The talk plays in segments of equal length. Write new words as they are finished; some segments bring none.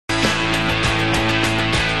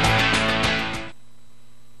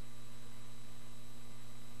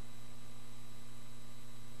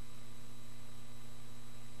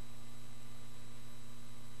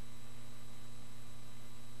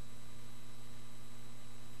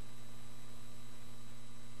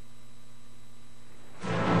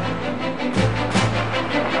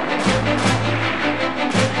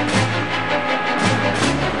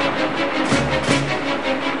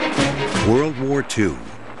II,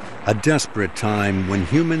 a desperate time when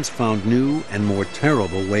humans found new and more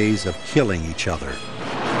terrible ways of killing each other.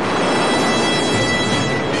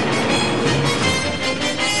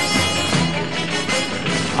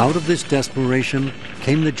 Out of this desperation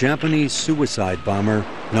came the Japanese suicide bomber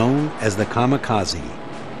known as the kamikaze.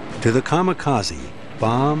 To the kamikaze,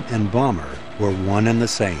 bomb and bomber were one and the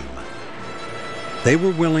same. They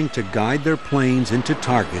were willing to guide their planes into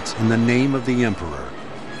targets in the name of the emperor.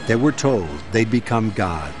 They were told they'd become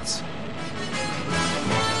gods.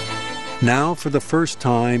 Now, for the first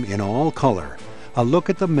time in all color, a look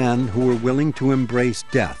at the men who were willing to embrace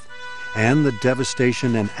death and the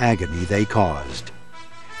devastation and agony they caused.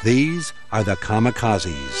 These are the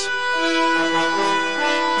kamikazes.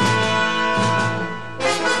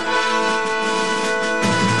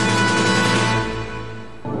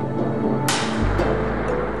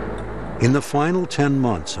 In the final 10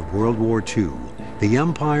 months of World War II, the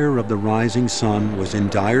Empire of the Rising Sun was in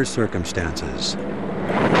dire circumstances.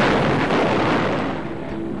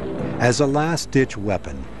 As a last-ditch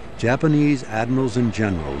weapon, Japanese admirals and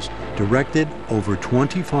generals directed over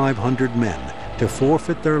 2,500 men to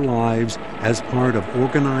forfeit their lives as part of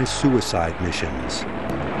organized suicide missions.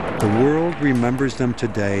 The world remembers them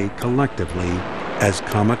today collectively as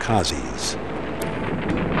kamikazes.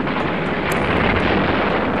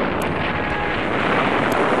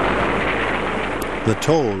 The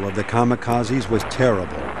toll of the kamikazes was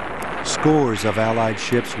terrible. Scores of Allied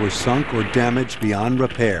ships were sunk or damaged beyond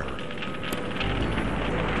repair.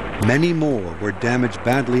 Many more were damaged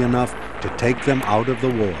badly enough to take them out of the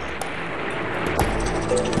war.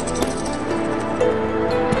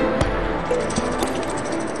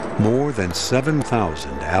 More than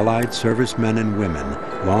 7,000 Allied servicemen and women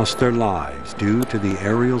lost their lives due to the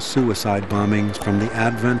aerial suicide bombings from the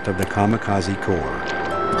advent of the Kamikaze Corps.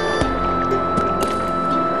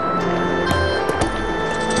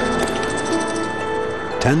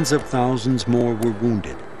 Tens of thousands more were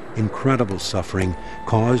wounded, incredible suffering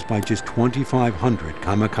caused by just 2,500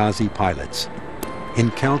 kamikaze pilots.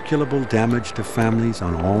 Incalculable damage to families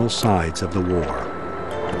on all sides of the war.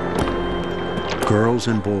 Girls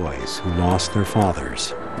and boys who lost their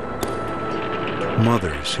fathers.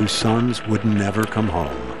 Mothers whose sons would never come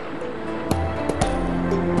home.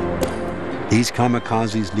 These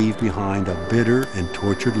kamikazes leave behind a bitter and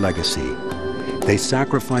tortured legacy. They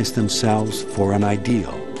sacrifice themselves for an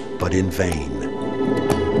ideal, but in vain.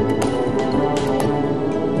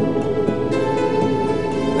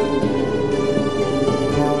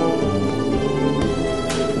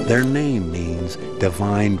 Their name means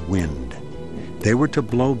divine wind. They were to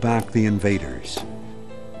blow back the invaders.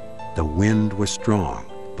 The wind was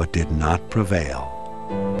strong, but did not prevail.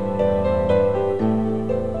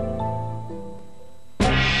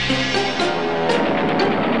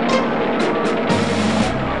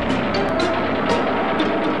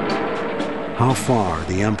 How far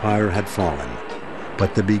the empire had fallen,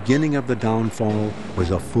 but the beginning of the downfall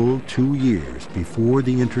was a full 2 years before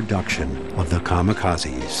the introduction of the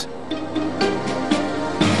kamikazes.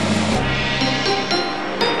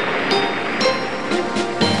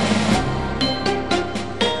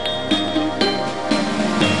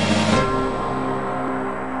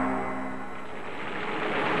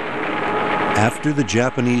 After the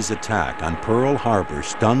Japanese attack on Pearl Harbor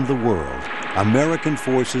stunned the world, American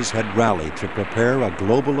forces had rallied to prepare a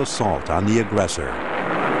global assault on the aggressor.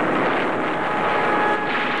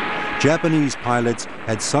 Japanese pilots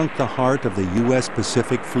had sunk the heart of the U.S.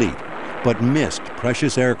 Pacific Fleet, but missed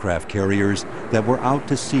precious aircraft carriers that were out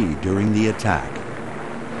to sea during the attack.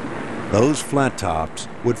 Those flat tops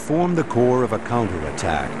would form the core of a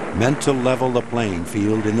counterattack meant to level the playing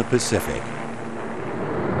field in the Pacific.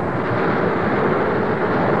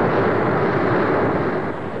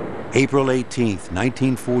 April 18,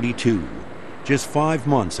 1942, just 5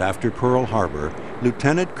 months after Pearl Harbor,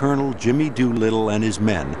 Lieutenant Colonel Jimmy Doolittle and his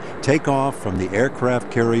men take off from the aircraft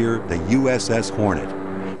carrier, the USS Hornet.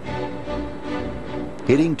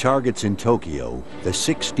 Hitting targets in Tokyo, the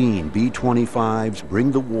 16 B-25s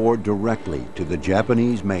bring the war directly to the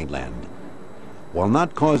Japanese mainland. While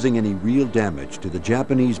not causing any real damage to the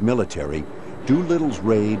Japanese military, Doolittle's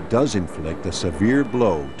raid does inflict a severe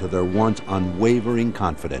blow to their once unwavering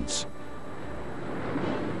confidence.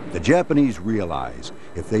 The Japanese realize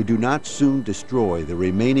if they do not soon destroy the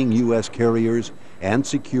remaining U.S. carriers and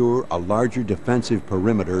secure a larger defensive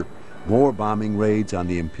perimeter, more bombing raids on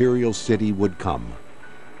the imperial city would come.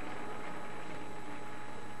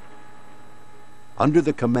 Under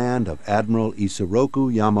the command of Admiral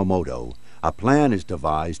Isoroku Yamamoto, a plan is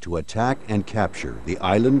devised to attack and capture the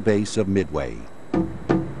island base of Midway.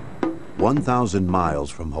 1,000 miles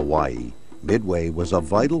from Hawaii, Midway was a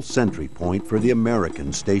vital sentry point for the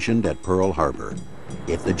Americans stationed at Pearl Harbor.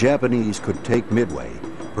 If the Japanese could take Midway,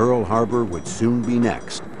 Pearl Harbor would soon be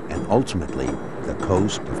next, and ultimately the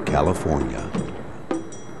coast of California.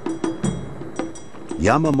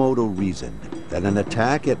 Yamamoto reasoned that an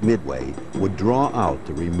attack at Midway would draw out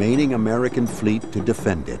the remaining American fleet to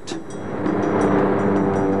defend it.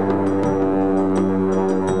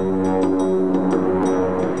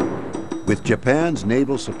 With Japan's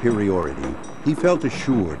naval superiority, he felt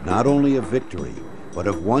assured not only of victory, but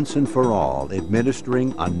of once and for all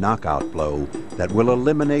administering a knockout blow that will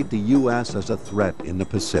eliminate the U.S. as a threat in the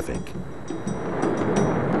Pacific.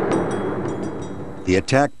 The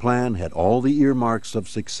attack plan had all the earmarks of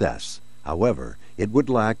success. However, it would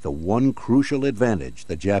lack the one crucial advantage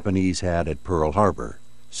the Japanese had at Pearl Harbor: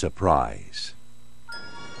 surprise.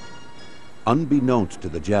 Unbeknownst to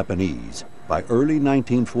the Japanese, by early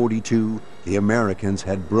 1942, the Americans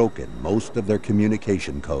had broken most of their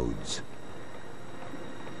communication codes.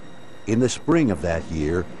 In the spring of that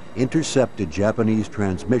year, intercepted Japanese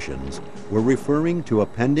transmissions were referring to a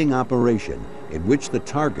pending operation in which the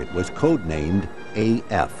target was codenamed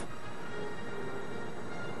AF.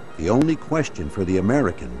 The only question for the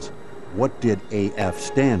Americans, what did AF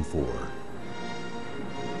stand for?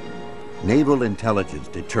 Naval intelligence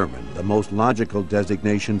determined the most logical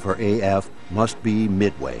designation for AF must be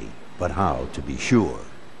Midway, but how to be sure?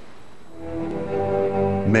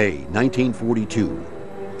 May 1942.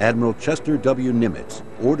 Admiral Chester W. Nimitz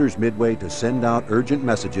orders Midway to send out urgent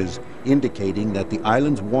messages indicating that the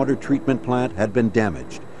island's water treatment plant had been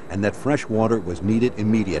damaged and that fresh water was needed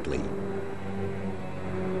immediately.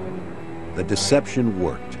 The deception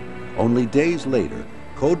worked. Only days later,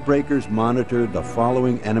 codebreakers monitored the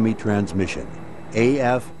following enemy transmission: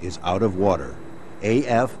 AF is out of water.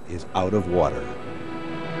 AF is out of water.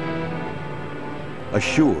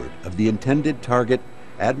 Assured of the intended target,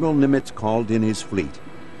 Admiral Nimitz called in his fleet.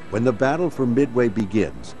 When the battle for Midway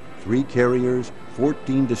begins, 3 carriers,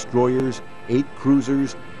 14 destroyers, 8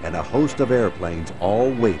 cruisers, and a host of airplanes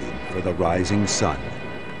all waiting for the rising sun.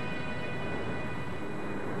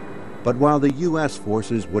 But while the U.S.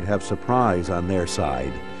 forces would have surprise on their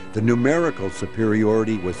side, the numerical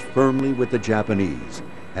superiority was firmly with the Japanese,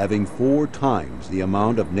 having 4 times the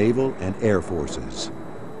amount of naval and air forces.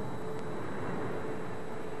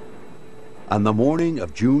 On the morning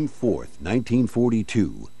of June 4th,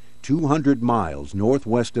 1942, 200 miles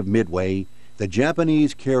northwest of Midway, the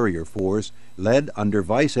Japanese carrier force, led under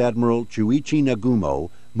Vice Admiral Chuichi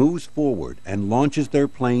Nagumo, moves forward and launches their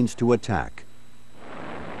planes to attack.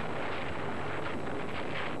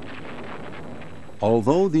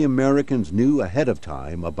 Although the Americans knew ahead of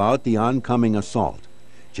time about the oncoming assault,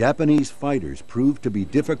 Japanese fighters proved to be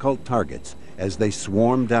difficult targets as they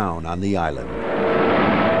swarmed down on the island.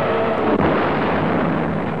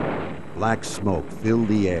 Black smoke filled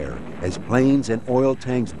the air as planes and oil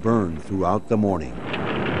tanks burned throughout the morning.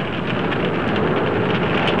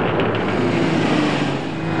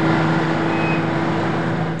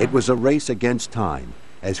 It was a race against time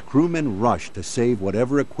as crewmen rushed to save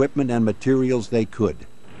whatever equipment and materials they could.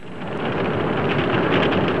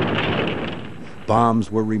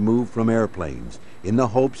 Bombs were removed from airplanes in the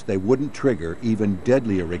hopes they wouldn't trigger even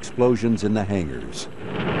deadlier explosions in the hangars.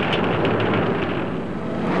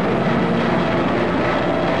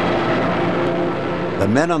 The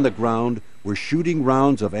men on the ground were shooting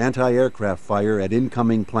rounds of anti-aircraft fire at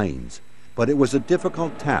incoming planes, but it was a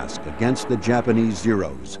difficult task against the Japanese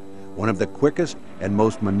Zeros, one of the quickest and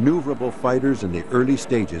most maneuverable fighters in the early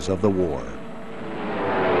stages of the war.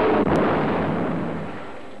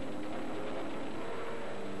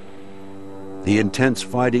 The intense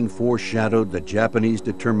fighting foreshadowed the Japanese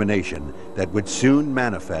determination that would soon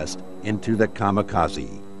manifest into the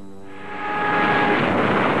kamikaze.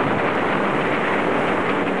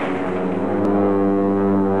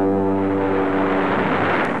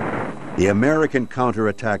 The American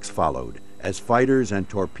counterattacks followed as fighters and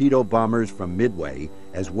torpedo bombers from Midway,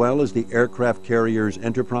 as well as the aircraft carriers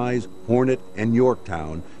Enterprise, Hornet, and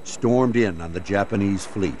Yorktown, stormed in on the Japanese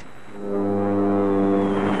fleet.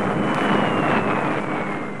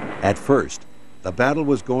 At first, the battle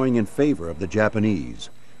was going in favor of the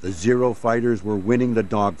Japanese. The Zero fighters were winning the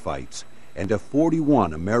dogfights, and of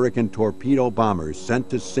 41 American torpedo bombers sent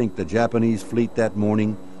to sink the Japanese fleet that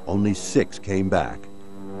morning, only 6 came back,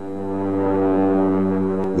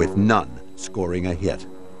 with none scoring a hit.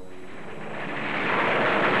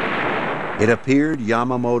 It appeared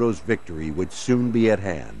Yamamoto's victory would soon be at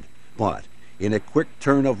hand, but in a quick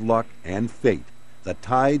turn of luck and fate, the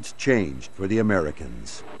tides changed for the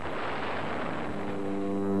Americans.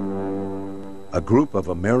 A group of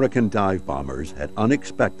American dive bombers had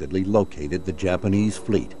unexpectedly located the Japanese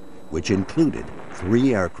fleet, which included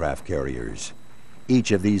 3 aircraft carriers.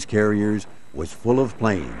 Each of these carriers was full of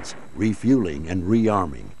planes, refueling and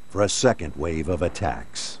rearming for a second wave of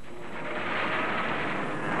attacks.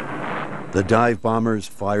 The dive bombers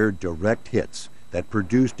fired direct hits that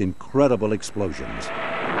produced incredible explosions.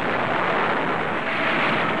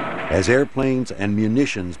 As airplanes and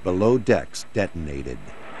munitions below decks detonated.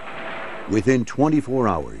 Within 24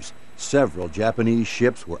 hours, several Japanese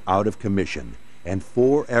ships were out of commission, and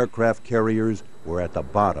 4 aircraft carriers were at the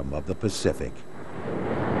bottom of the Pacific.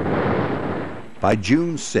 By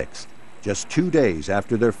June 6th, just 2 days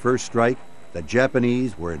after their first strike, the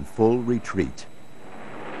Japanese were in full retreat.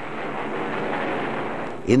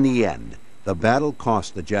 In the end, the battle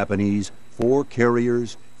cost the Japanese 4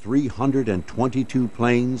 carriers, 322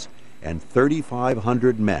 planes, and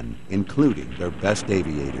 3,500 men, including their best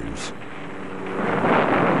aviators.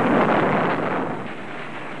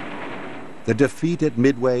 The defeat at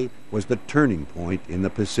Midway was the turning point in the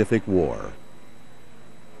Pacific War.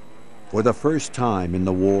 For the first time in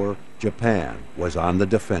the war, Japan was on the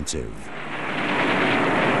defensive.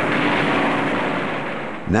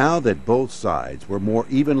 Now that both sides were more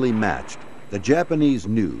evenly matched, the Japanese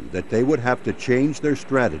knew that they would have to change their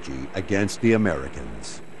strategy against the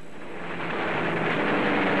Americans.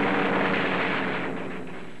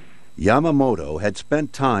 Yamamoto had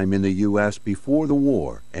spent time in the U.S. before the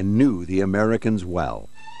war and knew the Americans well.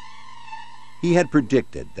 He had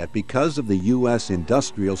predicted that because of the U.S.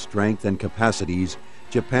 industrial strength and capacities,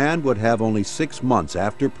 Japan would have only 6 months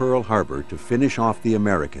after Pearl Harbor to finish off the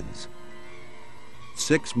Americans.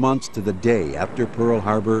 6 months to the day after Pearl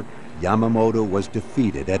Harbor, Yamamoto was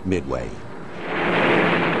defeated at Midway.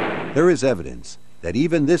 There is evidence that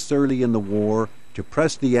even this early in the war, to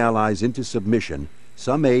press the Allies into submission,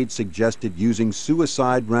 some aides suggested using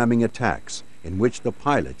suicide ramming attacks in which the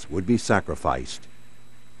pilots would be sacrificed.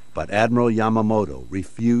 But Admiral Yamamoto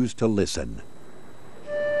refused to listen.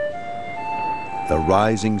 The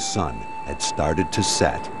rising sun had started to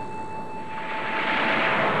set.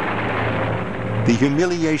 The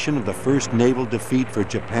humiliation of the first naval defeat for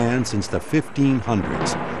Japan since the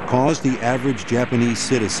 1500s caused the average Japanese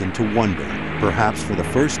citizen to wonder, perhaps for the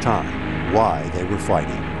first time, why they were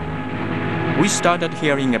fighting. We started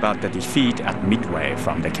hearing about the defeat at Midway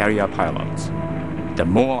from the carrier pilots. The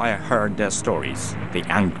more I heard their stories, the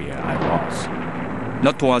angrier I was.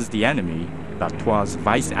 Not towards the enemy, but towards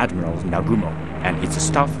Vice Admiral Nagumo and his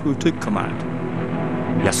staff who took command.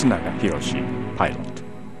 Yasunaga Hiroshi, pilot.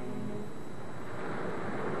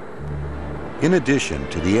 In addition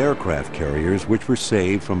to the aircraft carriers which were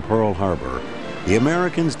saved from Pearl Harbor, the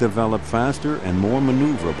Americans developed faster and more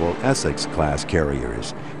maneuverable Essex-class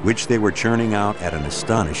carriers, which they were churning out at an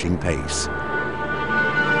astonishing pace.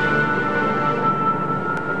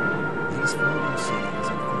 These floating cities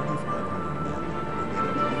of 3,500 men were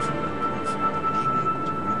getting closer and closer to being able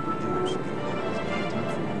to reproduce in August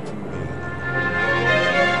 1942 era.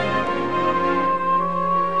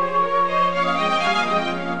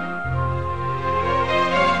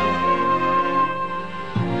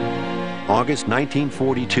 August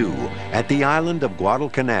 1942, at the island of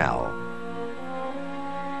Guadalcanal.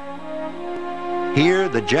 Here,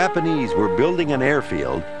 the Japanese were building an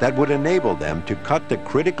airfield that would enable them to cut the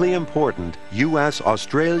critically important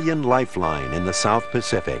U.S.-Australian lifeline in the South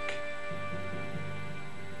Pacific.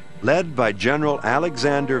 Led by General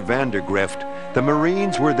Alexander Vandergrift, the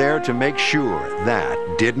Marines were there to make sure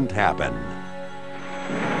that didn't happen.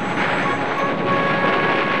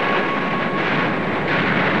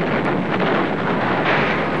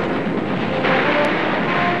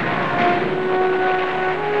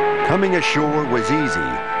 Coming ashore was easy,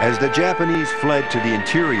 as the Japanese fled to the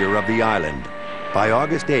interior of the island. By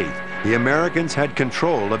August 8th, the Americans had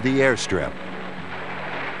control of the airstrip.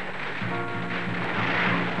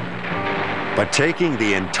 But taking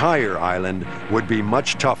the entire island would be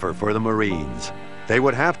much tougher for the Marines. They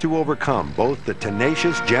would have to overcome both the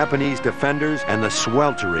tenacious Japanese defenders and the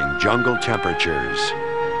sweltering jungle temperatures.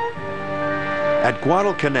 At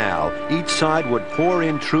Guadalcanal, each side would pour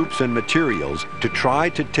in troops and materials to try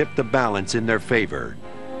to tip the balance in their favor.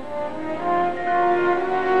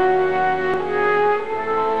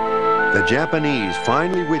 The Japanese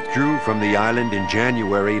finally withdrew from the island in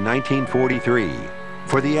January 1943.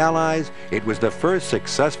 For the Allies, it was the first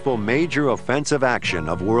successful major offensive action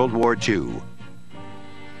of World War II.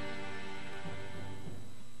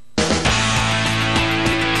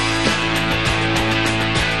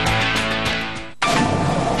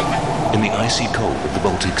 In the icy cold of the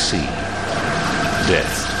Baltic Sea,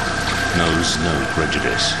 death knows no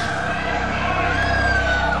prejudice.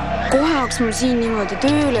 kohe hakkas mul siin niimoodi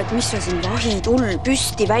tööle, et mis sa siin vahid, hull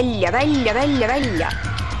püsti, välja.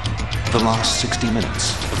 The last 60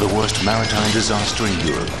 minutes of the worst maritime disaster in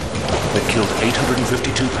Europe that killed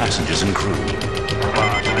 852 passengers and crew.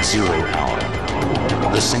 0 Hour.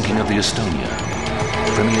 The sinking of the Estonia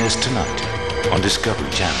premieres tonight on Discovery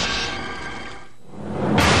Channel.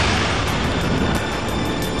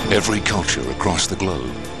 Every culture across the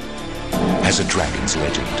globe has a dragon's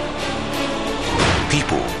legend.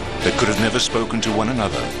 People that could have never spoken to one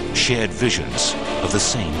another shared visions of the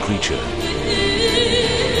same creature.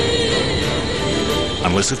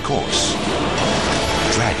 Unless, of course,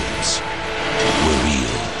 dragons were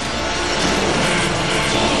real.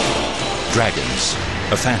 Dragons,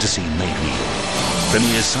 a fantasy made real.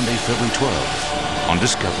 Premieres Sunday, February 12th on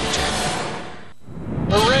Discovery Channel.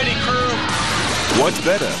 We're ready, crew. What's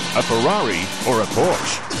better, a Ferrari or a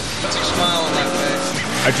Porsche? What's a smile on that face?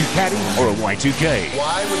 A Ducati or a Y2K?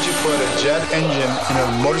 Why would you put a jet engine in a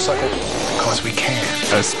motorcycle? Because we can.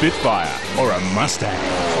 A Spitfire or a Mustang?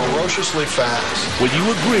 Ferociously fast. Will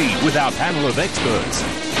you agree with our panel of experts?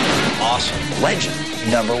 Awesome. Legend.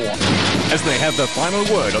 Number one. As they have the final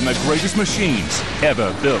word on the greatest machines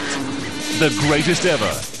ever built. The greatest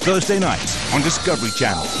ever. Thursday nights on Discovery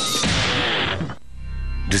Channel.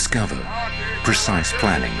 Discover precise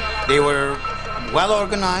planning. They were well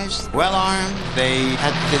organized, well armed. They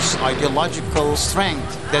had this ideological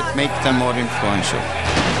strength that made them more influential.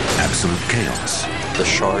 Absolute chaos. The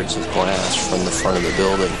shards of glass from the front of the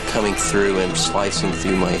building coming through and slicing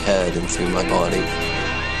through my head and through my body.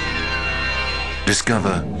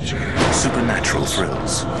 Discover supernatural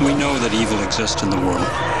thrills. We know that evil exists in the world.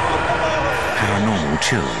 Paranormal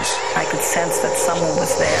chills. I could sense that someone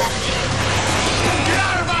was there. Get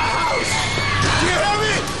out of my house! Do you hear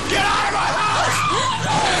me? Get out of my house!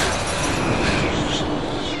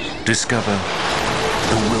 Discover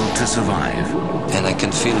the will to survive. And I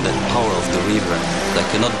can feel the power of the river. I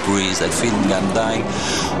cannot breathe. I feel I'm dying.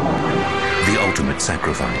 The ultimate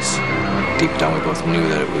sacrifice. Deep down, we both knew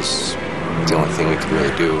that it was the only thing we could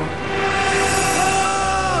really do.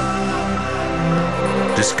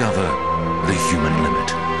 Discover the human limit.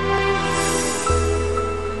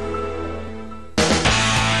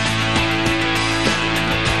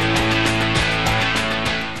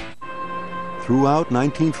 Throughout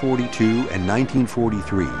 1942 and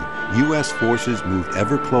 1943, U.S. forces moved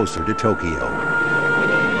ever closer to Tokyo.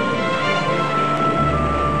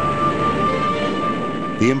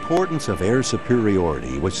 The importance of air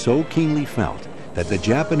superiority was so keenly felt that the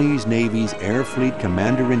Japanese Navy's Air Fleet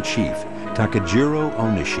Commander-in-Chief, Takejiro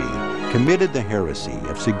Onishi, committed the heresy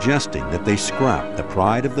of suggesting that they scrap the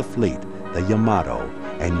pride of the fleet, the Yamato,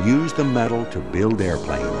 and use the metal to build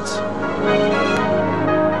airplanes.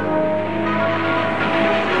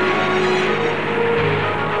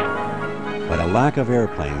 But a lack of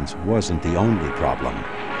airplanes wasn't the only problem.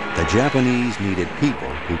 The Japanese needed people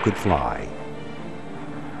who could fly.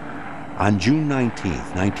 On June 19,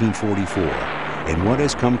 1944, in what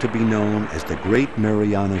has come to be known as the Great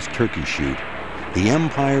Marianas Turkey Shoot, the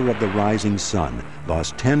Empire of the Rising Sun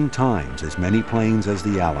lost 10 times as many planes as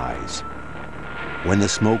the Allies. When the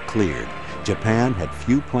smoke cleared, Japan had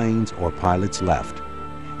few planes or pilots left,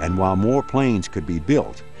 and while more planes could be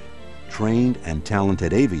built, trained and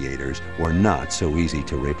talented aviators were not so easy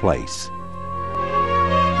to replace.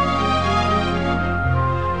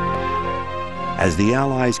 As the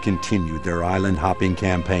Allies continued their island-hopping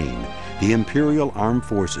campaign, the Imperial Armed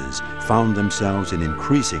Forces found themselves in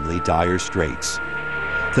increasingly dire straits.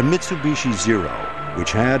 The Mitsubishi Zero,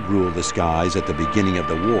 which had ruled the skies at the beginning of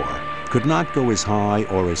the war, could not go as high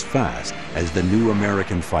or as fast as the new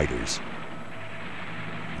American fighters.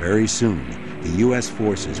 Very soon, the U.S.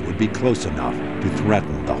 forces would be close enough to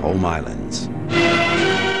threaten the home islands.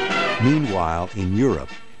 Meanwhile, in Europe,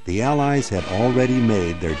 the Allies had already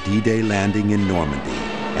made their D-Day landing in Normandy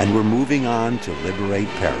and were moving on to liberate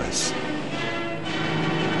Paris.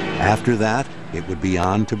 After that, it would be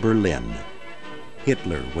on to Berlin.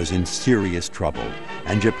 Hitler was in serious trouble,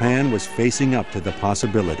 and Japan was facing up to the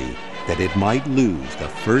possibility that it might lose the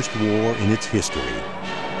first war in its history,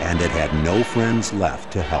 and it had no friends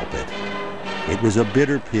left to help it. It was a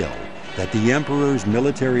bitter pill that the Emperor's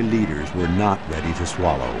military leaders were not ready to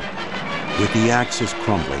swallow. With the Axis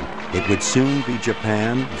crumbling, it would soon be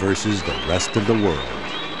Japan versus the rest of the world.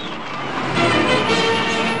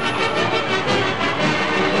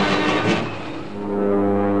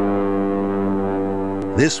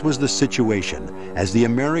 This was the situation as the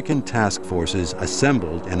American task forces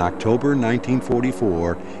assembled in October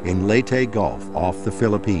 1944 in Leyte Gulf off the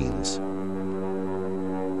Philippines.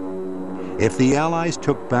 If the Allies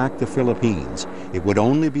took back the Philippines, it would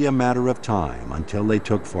only be a matter of time until they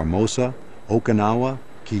took Formosa, Okinawa,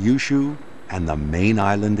 Kyushu, and the main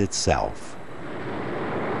island itself.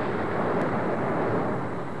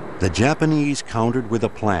 The Japanese countered with a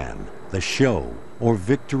plan, the show or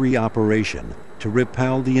victory operation, to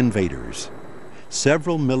repel the invaders.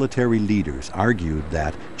 Several military leaders argued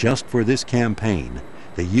that, just for this campaign,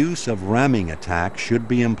 the use of ramming attacks should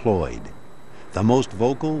be employed. The most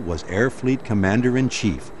vocal was Air Fleet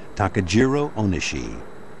Commander-in-Chief Takejiro Onishi.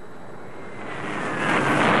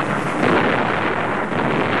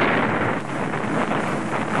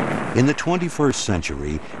 In the 21st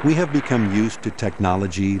century, we have become used to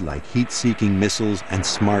technology like heat-seeking missiles and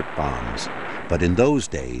smart bombs. But in those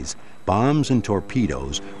days, bombs and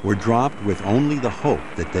torpedoes were dropped with only the hope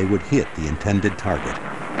that they would hit the intended target.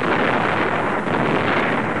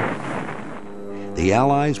 The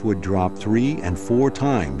Allies would drop 3 and 4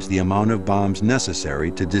 times the amount of bombs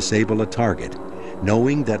necessary to disable a target,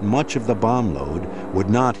 knowing that much of the bomb load would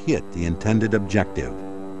not hit the intended objective.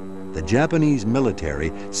 The Japanese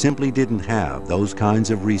military simply didn't have those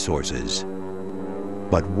kinds of resources.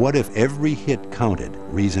 But what if every hit counted,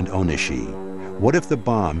 reasoned Onishi? What if the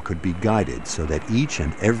bomb could be guided so that each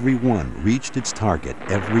and every one reached its target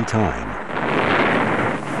every time?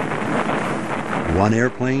 One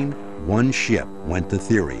airplane, one ship went the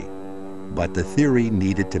theory. But the theory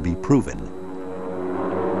needed to be proven.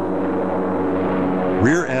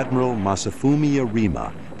 Rear Admiral Masafumi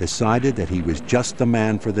Arima decided that he was just the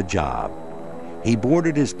man for the job. He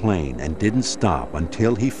boarded his plane and didn't stop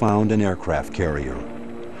until he found an aircraft carrier.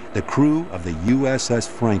 The crew of the USS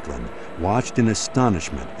Franklin watched in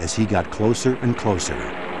astonishment as he got closer and closer.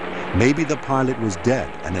 Maybe the pilot was dead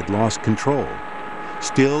and had lost control.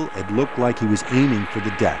 Still, it looked like he was aiming for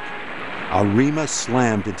the deck. Arima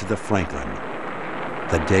slammed into the Franklin.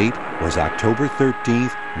 The date was October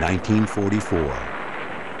 13th, 1944.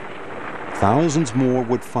 Thousands more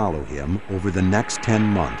would follow him over the next 10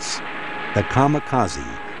 months. The kamikaze,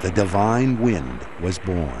 the divine wind, was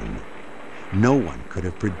born. No one could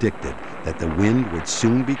have predicted that the wind would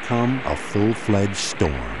soon become a full-fledged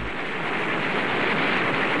storm.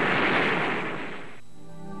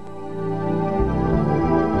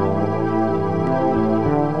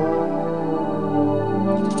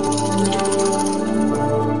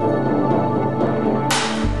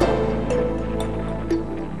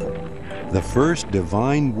 The first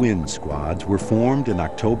Divine Wind squads were formed in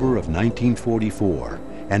October of 1944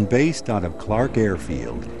 and based out of Clark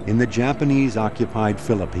Airfield in the Japanese-occupied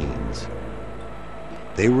Philippines.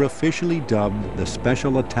 They were officially dubbed the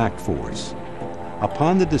Special Attack Force.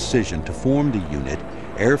 Upon the decision to form the unit,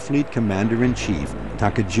 Air Fleet Commander-in-Chief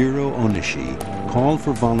Takejiro Onishi called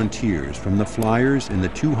for volunteers from the flyers in the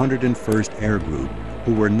 201st Air Group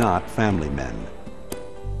who were not family men.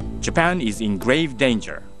 Japan is in grave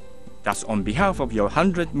danger. Thus, on behalf of your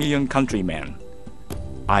 100 million countrymen,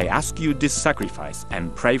 I ask you this sacrifice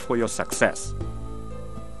and pray for your success.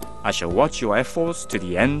 I shall watch your efforts to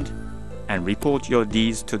the end and report your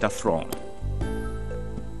deeds to the throne.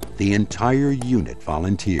 The entire unit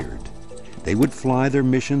volunteered. They would fly their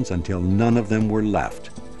missions until none of them were left.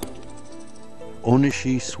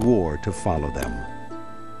 Onishi swore to follow them.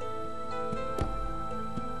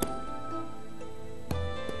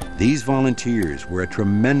 These volunteers were a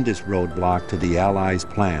tremendous roadblock to the Allies'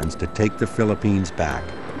 plans to take the Philippines back.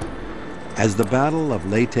 As the Battle of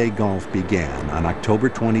Leyte Gulf began on October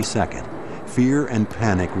 22nd, fear and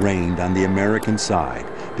panic reigned on the American side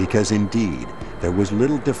because indeed there was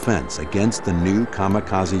little defense against the new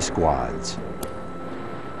kamikaze squads.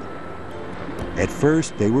 At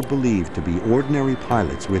first, they were believed to be ordinary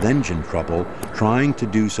pilots with engine trouble trying to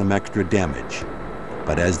do some extra damage.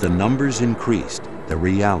 But as the numbers increased, the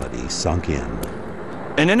reality sunk in.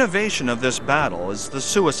 An innovation of this battle is the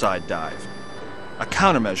suicide dive. A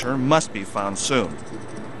countermeasure must be found soon.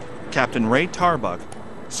 Captain Ray Tarbuck,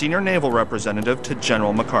 Senior Naval Representative to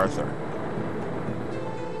General MacArthur.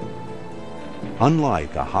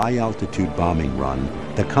 Unlike a high-altitude bombing run,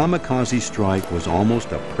 the kamikaze strike was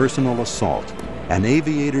almost a personal assault, an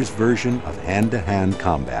aviator's version of hand-to-hand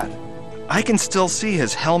combat. I can still see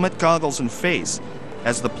his helmet, goggles, and face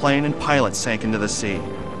as the plane and pilot sank into the sea.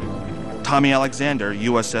 Tommy Alexander,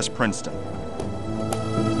 USS Princeton.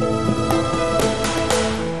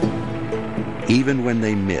 Even when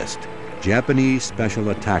they missed, Japanese special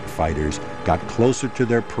attack fighters got closer to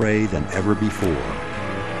their prey than ever before.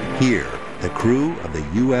 Here, the crew of the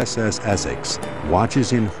USS Essex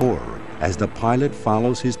watches in horror as the pilot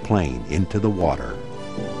follows his plane into the water.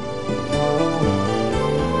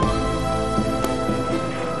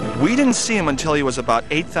 We didn't see him until he was about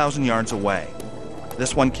 8,000 yards away.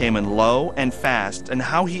 This one came in low and fast, and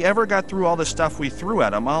how he ever got through all the stuff we threw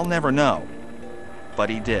at him, I'll never know.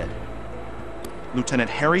 But he did.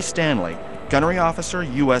 Lieutenant Harry Stanley, Gunnery Officer,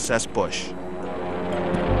 USS Bush.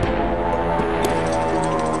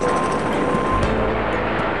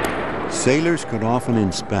 Sailors could often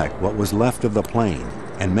inspect what was left of the plane,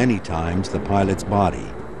 and many times the pilot's body,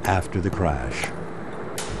 after the crash.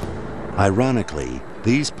 Ironically,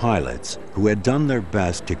 these pilots, who had done their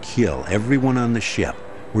best to kill everyone on the ship,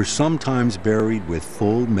 were sometimes buried with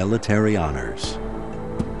full military honors.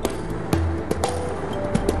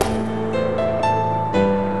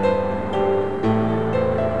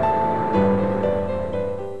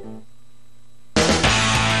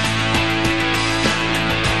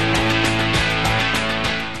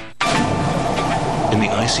 In the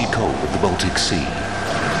icy cold of the Baltic Sea,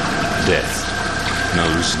 death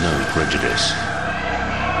knows no prejudice.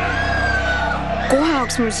 kohe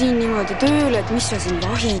hakkas mul siin niimoodi tööle, et mis sa siin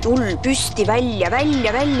vahid, hull, püsti,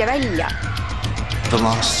 välja. The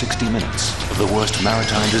last 60 minutes of the worst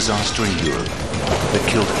maritime disaster in Europe that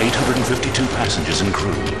killed 852 passengers and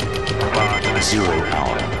crew. 0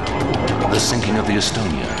 hour. The sinking of the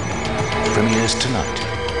Estonia premieres tonight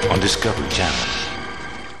on Discovery Channel.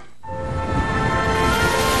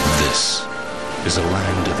 This is a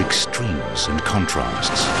land of extremes and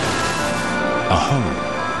contrasts. A home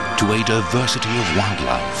to a diversity of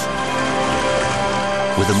wildlife,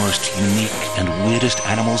 where the most unique and weirdest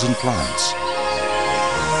animals and plants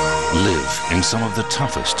live in some of the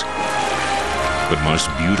toughest but most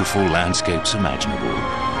beautiful landscapes imaginable.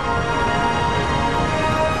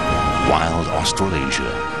 Wild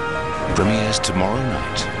Australasia premieres tomorrow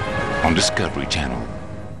night on Discovery Channel.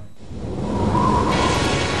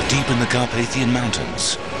 Deep in the Carpathian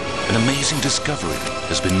Mountains, an amazing discovery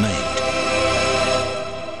has been made.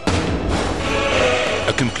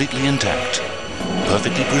 A completely intact,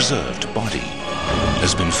 perfectly preserved body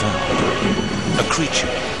has been found. A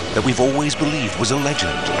creature that we've always believed was a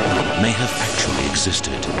legend may have actually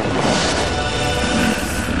existed.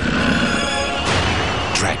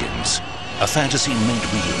 Dragons, a fantasy made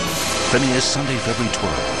real, premieres Sunday, February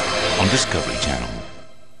 12 on Discovery Channel.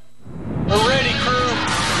 We're ready, crew.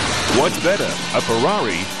 What's better, a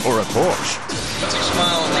Ferrari or a Porsche? What's a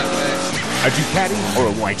smile on that face? A Ducati or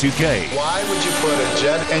a Y2K? Why would you put a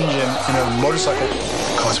jet engine in a motorcycle?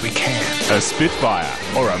 Because we can. A Spitfire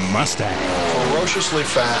or a Mustang? Ferociously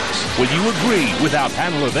fast. Will you agree with our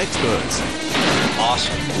panel of experts?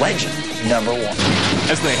 Awesome. Legend. Number 1.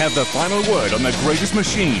 As they have the final word on the greatest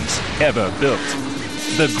machines ever built.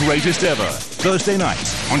 The greatest ever. Thursday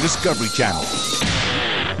nights on Discovery Channel.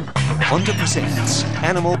 Honda presents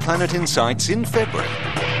Animal Planet Insights in February.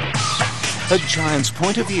 A Giant's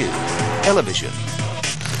Point of View, Television.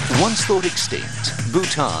 Once thought extinct,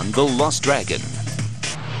 Bhutan, the lost dragon.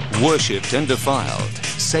 Worshipped and defiled,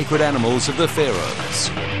 sacred animals of the pharaohs.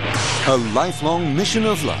 A lifelong mission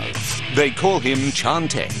of love. They call him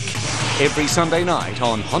Chantek. Every Sunday night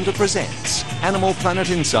on Honda Presents Animal Planet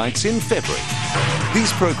Insights in February.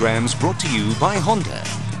 These programs brought to you by Honda,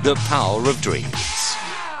 the power of dreams.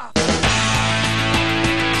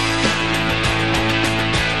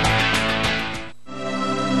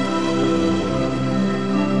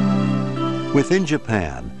 Within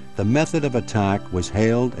Japan, the method of attack was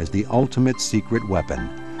hailed as the ultimate secret weapon,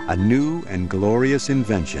 a new and glorious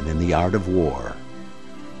invention in the art of war.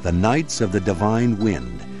 The Knights of the Divine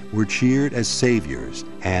Wind were cheered as saviors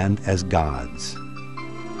and as gods.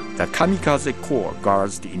 The Kamikaze Corps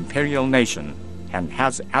guards the imperial nation and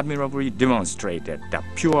has admirably demonstrated the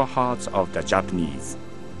pure hearts of the Japanese.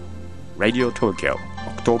 Radio Tokyo,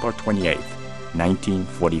 October 28,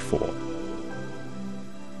 1944.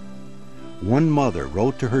 One mother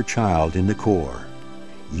wrote to her child in the Corps,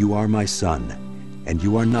 "You are my son, and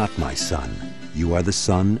you are not my son. You are the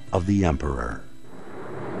son of the Emperor."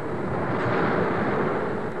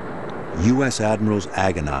 U.S. admirals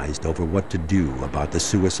agonized over what to do about the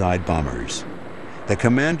suicide bombers. The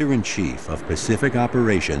Commander-in-Chief of Pacific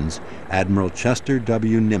Operations, Admiral Chester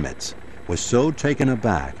W. Nimitz, was so taken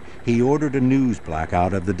aback he ordered a news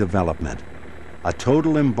blackout of the development. A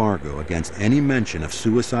total embargo against any mention of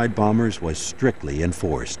suicide bombers was strictly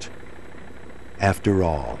enforced. After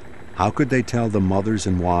all, how could they tell the mothers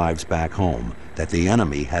and wives back home that the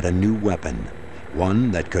enemy had a new weapon, one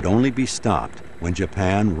that could only be stopped when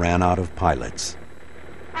Japan ran out of pilots?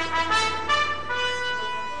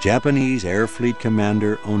 Japanese Air Fleet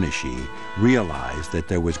Commander Onishi realized that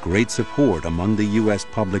there was great support among the U.S.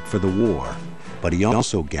 public for the war, but he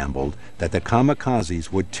also gambled that the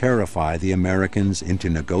kamikazes would terrify the Americans into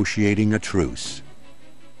negotiating a truce.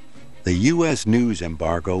 The U.S. news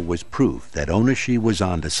embargo was proof that Onishi was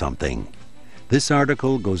onto something. This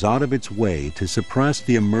article goes out of its way to suppress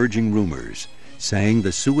the emerging rumors, saying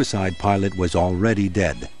the suicide pilot was already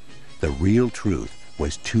dead. The real truth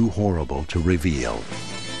was too horrible to reveal.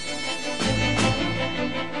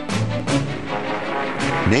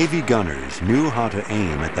 Navy gunners knew how to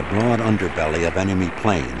aim at the broad underbelly of enemy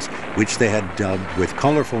planes, which they had dubbed with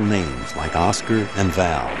colorful names like Oscar and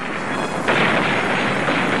Val.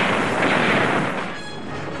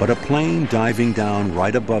 But a plane diving down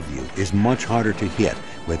right above you is much harder to hit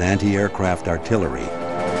with anti-aircraft artillery.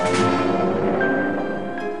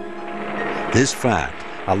 This fact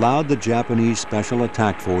allowed the Japanese Special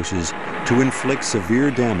Attack Forces to inflict severe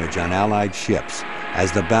damage on Allied ships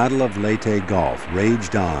as the Battle of Leyte Gulf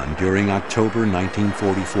raged on during October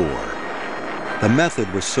 1944. The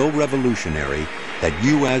method was so revolutionary that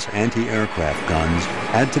U.S. anti-aircraft guns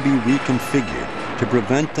had to be reconfigured to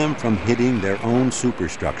prevent them from hitting their own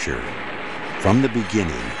superstructure. From the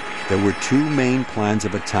beginning, there were two main plans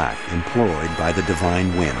of attack employed by the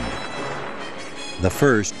Divine Wind. The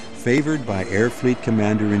first, favored by Air Fleet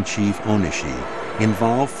Commander-in-Chief Onishi,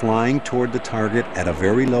 involved flying toward the target at a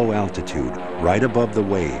very low altitude, right above the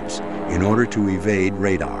waves, in order to evade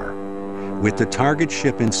radar. With the target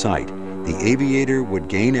ship in sight, the aviator would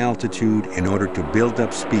gain altitude in order to build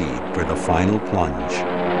up speed for the final plunge.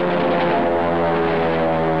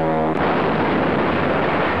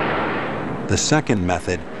 The second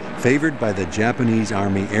method, favored by the Japanese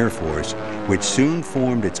Army Air Force, which soon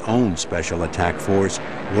formed its own special attack force,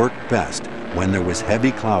 worked best when there was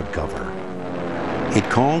heavy cloud cover. It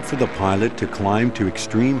called for the pilot to climb to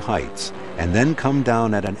extreme heights and then come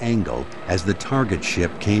down at an angle as the target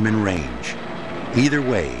ship came in range. Either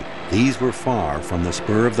way, these were far from the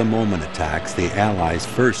spur-of-the-moment attacks the Allies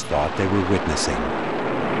first thought they were witnessing.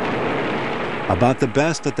 About the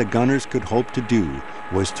best that the gunners could hope to do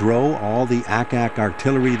was throw all the ack-ack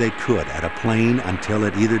artillery they could at a plane until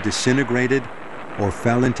it either disintegrated or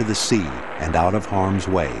fell into the sea and out of harm's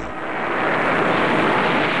way.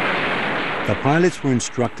 The pilots were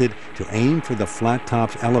instructed to aim for the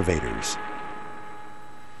flat-topped elevators.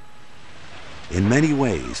 In many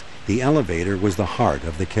ways, the elevator was the heart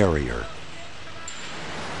of the carrier.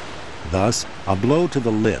 Thus, a blow to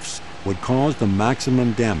the lifts would cause the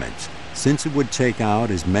maximum damage, since it would take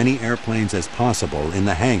out as many airplanes as possible in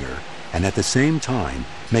the hangar and at the same time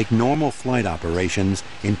make normal flight operations,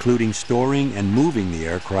 including storing and moving the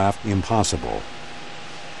aircraft, impossible.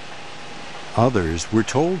 Others were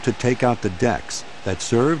told to take out the decks that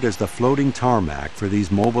served as the floating tarmac for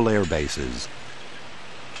these mobile air bases.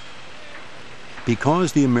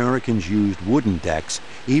 Because the Americans used wooden decks,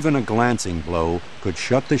 even a glancing blow could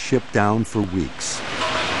shut the ship down for weeks.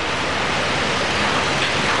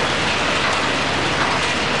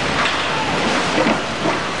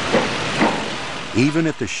 Even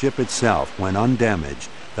if the ship itself went undamaged,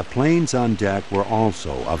 the planes on deck were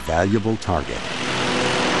also a valuable target.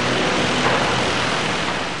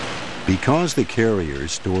 Because the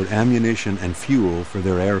carriers stored ammunition and fuel for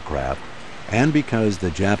their aircraft, and because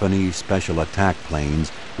the Japanese special attack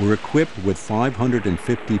planes were equipped with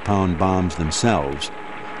 550-pound bombs themselves,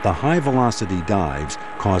 the high-velocity dives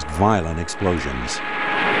caused violent explosions.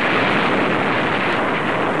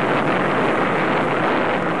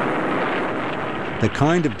 The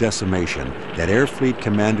kind of decimation that Air Fleet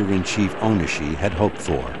Commander-in-Chief Onishi had hoped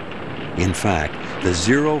for. In fact, the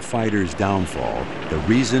Zero fighter's downfall, the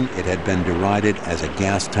reason it had been derided as a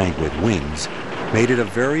gas tank with wings, made it a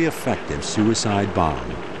very effective suicide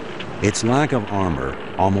bomb. Its lack of armor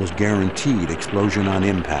almost guaranteed explosion on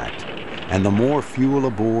impact, and the more fuel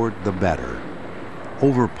aboard, the better.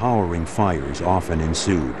 Overpowering fires often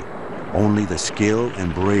ensued. Only the skill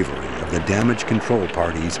and bravery of the damage control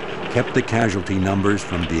parties kept the casualty numbers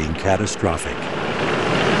from being catastrophic.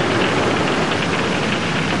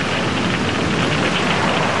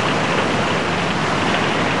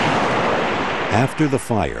 After the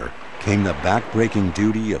fire came the back-breaking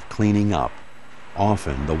duty of cleaning up.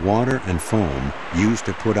 Often the water and foam used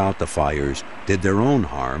to put out the fires did their own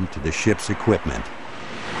harm to the ship's equipment.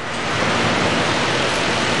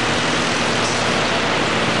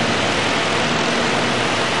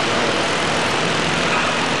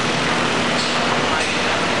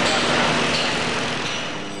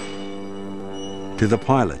 To the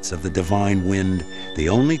pilots of the Divine Wind, the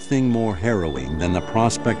only thing more harrowing than the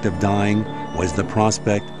prospect of dying was the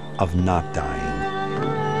prospect of not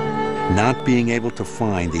dying. Not being able to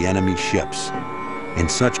find the enemy ships. In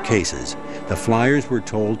such cases, the flyers were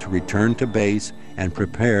told to return to base and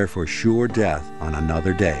prepare for sure death on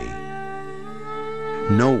another day.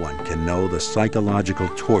 No one can know the psychological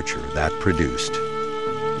torture that produced.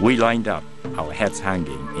 We lined up, our heads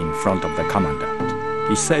hanging in front of the commandant.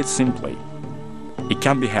 He said simply, "It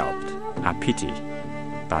can be helped, a pity,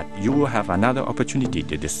 but you will have another opportunity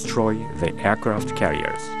to destroy the aircraft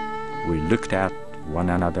carriers." We looked at one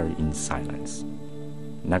another in silence.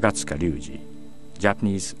 Nagatsuka Ryuji,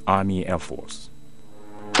 Japanese Army Air Force.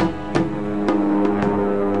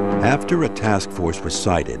 After a task force was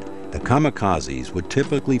sighted, the kamikazes would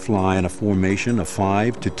typically fly in a formation of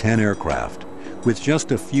 5 to 10 aircraft, with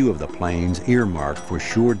just a few of the planes earmarked for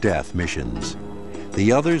sure death missions.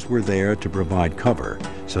 The others were there to provide cover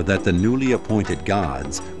so that the newly appointed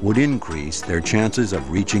gods would increase their chances of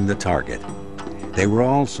reaching the target. They were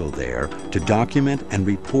also there to document and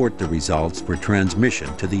report the results for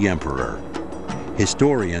transmission to the emperor.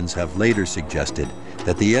 Historians have later suggested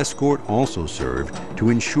that the escort also served to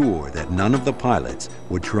ensure that none of the pilots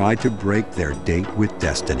would try to break their date with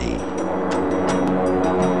destiny.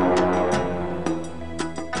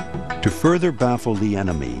 To further baffle the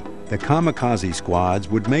enemy, the kamikaze squads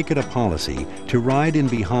would make it a policy to ride in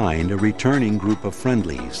behind a returning group of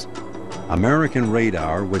friendlies. American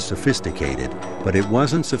radar was sophisticated, but it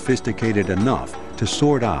wasn't sophisticated enough to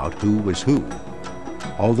sort out who was who.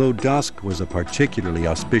 Although dusk was a particularly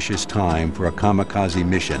auspicious time for a kamikaze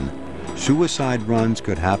mission, suicide runs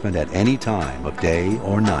could happen at any time of day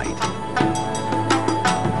or night.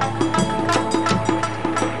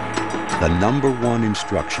 The #1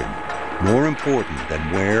 instruction, more important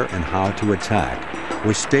than where and how to attack,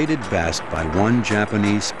 was stated best by one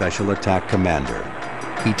Japanese special attack commander.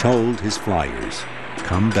 He told his flyers,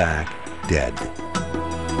 "Come back dead."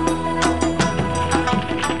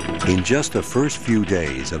 In just the first few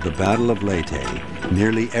days of the Battle of Leyte,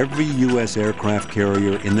 nearly every U.S. aircraft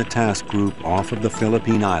carrier in the task group off of the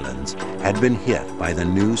Philippine Islands had been hit by the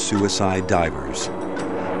new suicide divers.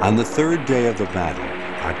 On the third day of the battle,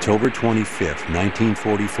 October 25,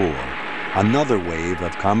 1944, another wave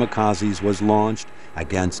of kamikazes was launched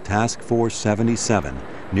against Task Force 77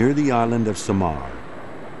 near the island of Samar.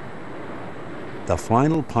 The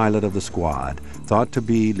final pilot of the squad, thought to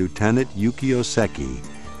be Lieutenant Yukio Seki,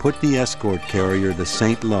 put the escort carrier the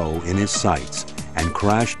St. Lo in his sights and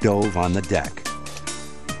crash dove on the deck.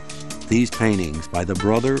 These paintings by the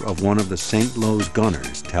brother of one of the St. Lo's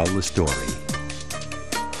gunners tell the story.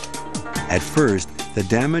 At first, the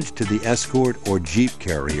damage to the escort or jeep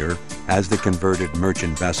carrier, as the converted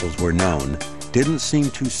merchant vessels were known, didn't seem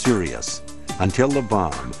too serious until the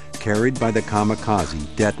bomb carried by the kamikaze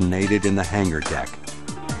detonated in the hangar deck,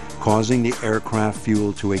 causing the aircraft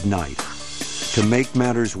fuel to ignite. To make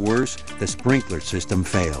matters worse, the sprinkler system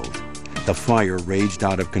failed. The fire raged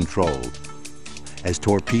out of control. As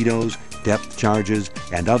torpedoes, depth charges,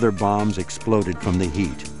 and other bombs exploded from the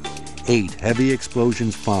heat, 8 heavy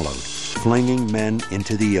explosions followed, flinging men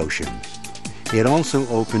into the ocean. It also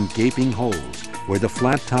opened gaping holes where the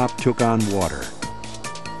flat top took on water.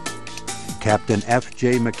 Captain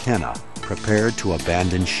F.J. McKenna prepared to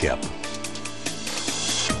abandon ship.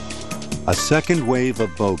 A second wave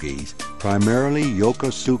of bogies, primarily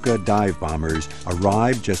Yokosuka dive bombers,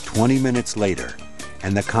 arrived just 20 minutes later,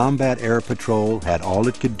 and the Combat Air Patrol had all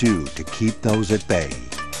it could do to keep those at bay.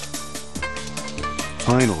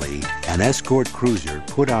 Finally, an escort cruiser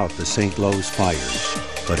put out the St. Lo's fires,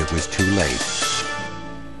 but it was too late.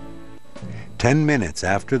 10 minutes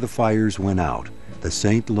after the fires went out, the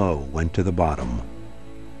St. Lo went to the bottom.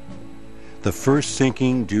 The first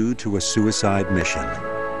sinking due to a suicide mission.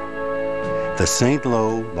 The St.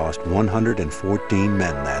 Lo lost 114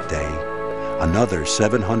 men that day. Another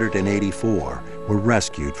 784 were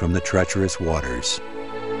rescued from the treacherous waters.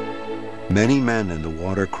 Many men in the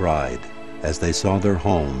water cried as they saw their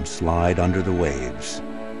homes slide under the waves.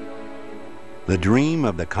 The dream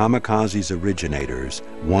of the kamikaze's originators,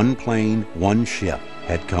 one plane, one ship,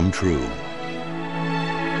 had come true.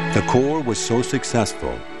 The Corps was so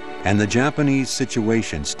successful, and the Japanese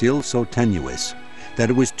situation still so tenuous, that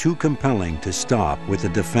it was too compelling to stop with the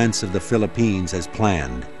defense of the Philippines as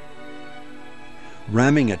planned.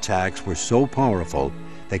 Ramming attacks were so powerful,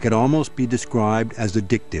 they could almost be described as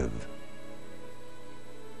addictive.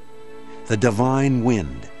 The divine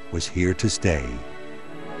wind was here to stay.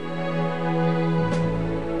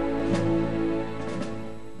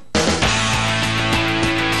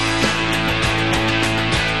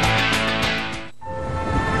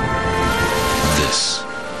 This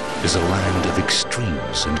is a land of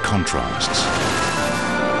extremes and contrasts,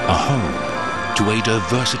 a home to a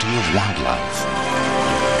diversity of wildlife,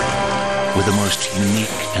 where the most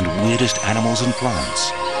unique and weirdest animals and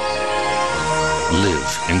plants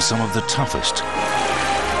live in some of the toughest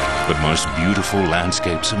but most beautiful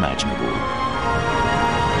landscapes imaginable.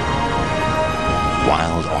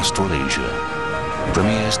 Wild Australasia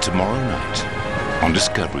premieres tomorrow night on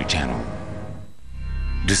Discovery Channel.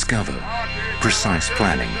 Discover precise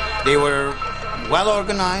planning. They were well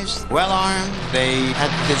organized, well armed. They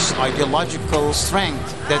had this ideological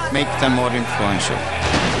strength that made them more influential.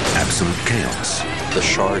 Absolute chaos. The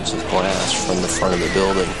shards of glass from the front of the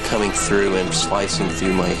building coming through and slicing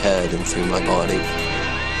through my head and through my body.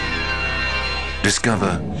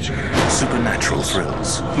 Discover supernatural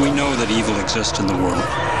thrills. We know that evil exists in the world.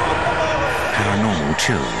 Paranormal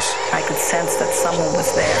chills. I could sense that someone was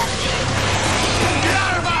there. Get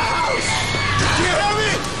out of my house! Do you hear me?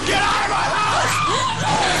 Get out of my house!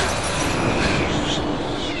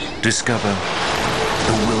 Discover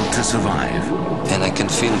the will to survive. And I can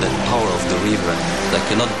feel the power of the river. I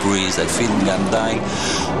cannot breathe. I feel I'm dying.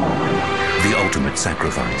 The ultimate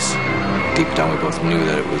sacrifice. Deep down, we both knew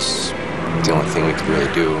that it was the only thing we could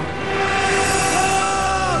really do.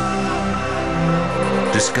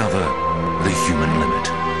 Discover the human limit.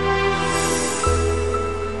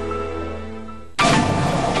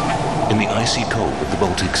 In the icy cold of the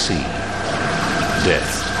Baltic Sea,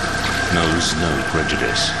 death knows no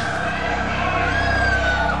prejudice.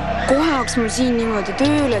 kohe hakkas mul siin niimoodi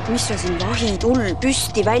tööle, et mis sa siin vahid, hull,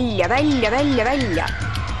 püsti, välja.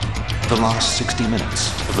 The last 60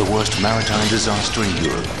 minutes of the worst maritime disaster in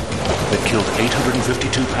Europe that killed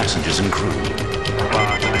 852 passengers and crew.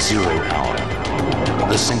 0 Hour.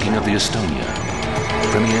 The sinking of the Estonia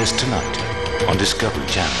premieres tonight on Discovery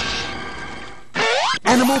Channel.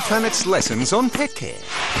 Animal Planet's lessons on pet care.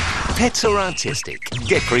 Pets are artistic.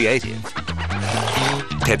 Get creative.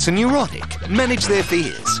 Pets are neurotic. Manage their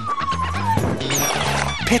fears.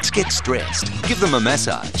 Pets get stressed. Give them a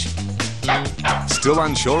massage. Still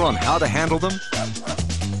unsure on how to handle them?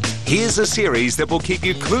 Here's a series that will keep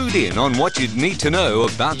you clued in on what you'd need to know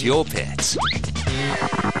about your pets.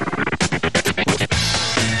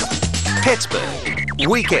 Pittsburgh,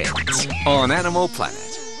 weekends on Animal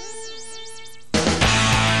Planet.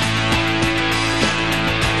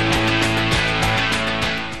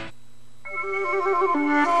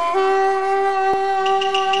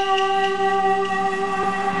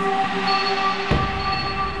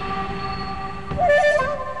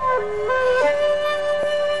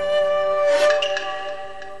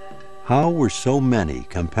 How were so many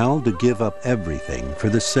compelled to give up everything for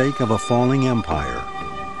the sake of a falling empire?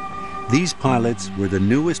 These pilots were the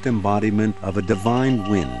newest embodiment of a divine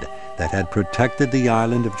wind that had protected the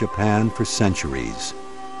island of Japan for centuries.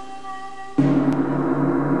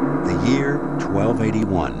 The year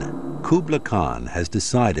 1281, Kublai Khan has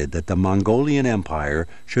decided that the Mongolian Empire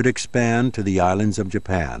should expand to the islands of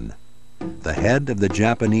Japan. The head of the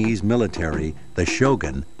Japanese military, the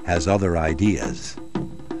shogun, has other ideas.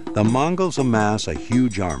 The Mongols amass a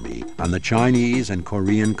huge army on the Chinese and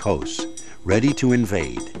Korean coasts, ready to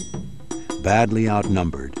invade. Badly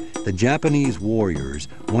outnumbered, the Japanese warriors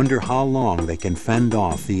wonder how long they can fend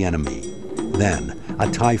off the enemy. Then,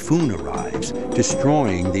 a typhoon arrives,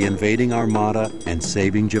 destroying the invading armada and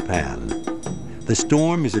saving Japan. The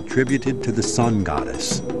storm is attributed to the sun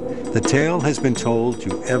goddess. The tale has been told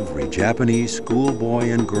to every Japanese schoolboy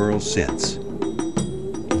and girl since.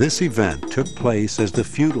 This event took place as the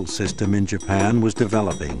feudal system in Japan was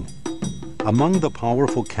developing. Among the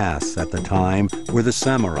powerful castes at the time were the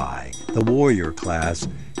samurai, the warrior class,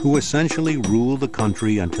 who essentially ruled the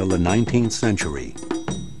country until the 19th century.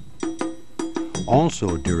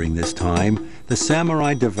 Also during this time, the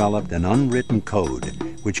samurai developed an unwritten code,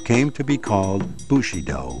 which came to be called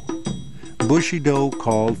Bushido. Bushido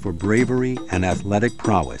called for bravery and athletic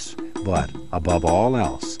prowess, but, above all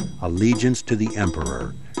else, allegiance to the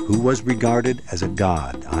emperor, who was regarded as a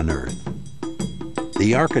god on earth.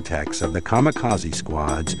 The architects of the kamikaze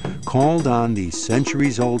squads called on these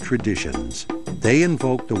centuries-old traditions. They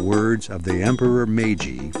invoked the words of the Emperor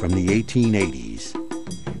Meiji from the 1880s.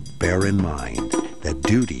 Bear in mind that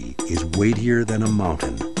duty is weightier than a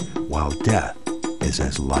mountain, while death is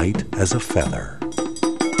as light as a feather.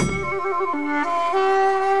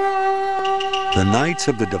 The Knights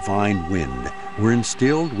of the Divine Wind were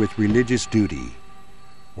instilled with religious duty.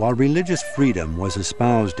 While religious freedom was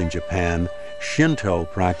espoused in Japan, Shinto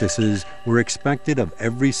practices were expected of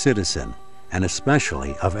every citizen, and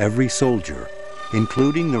especially of every soldier,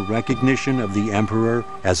 including the recognition of the emperor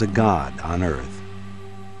as a god on earth.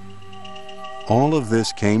 All of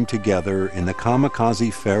this came together in the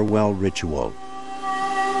kamikaze farewell ritual.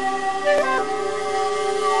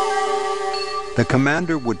 The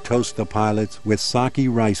commander would toast the pilots with sake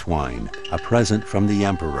rice wine, a present from the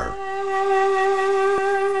emperor.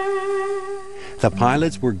 The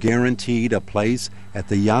pilots were guaranteed a place at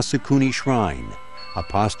the Yasukuni Shrine, a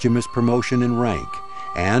posthumous promotion in rank,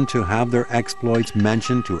 and to have their exploits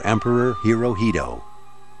mentioned to Emperor Hirohito.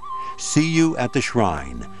 "See you at the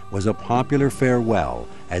shrine" was a popular farewell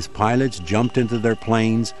as pilots jumped into their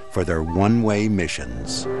planes for their one-way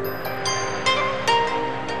missions.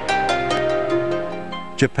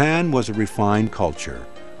 Japan was a refined culture,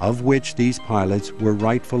 of which these pilots were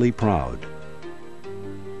rightfully proud.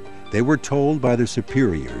 They were told by their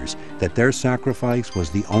superiors that their sacrifice was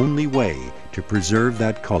the only way to preserve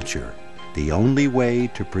that culture, the only way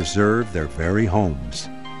to preserve their very homes.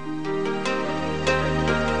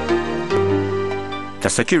 The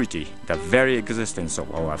security, the very existence of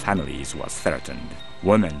our families was threatened.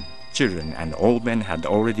 Women, children, and old men had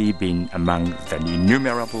already been among the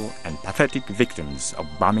innumerable and pathetic victims of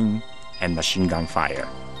bombing and machine gun fire.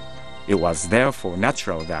 It was therefore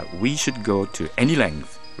natural that we should go to any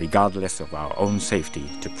length, regardless of our own safety,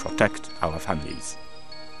 to protect our families.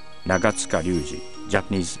 Nagatsuka Ryuji,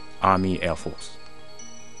 Japanese Army Air Force.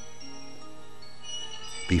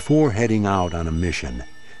 Before heading out on a mission,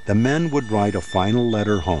 the men would write a final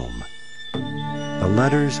letter home. The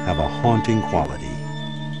letters have a haunting quality.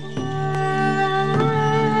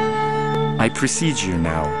 I precede you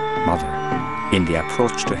now, Mother, in the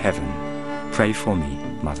approach to heaven. Pray for me,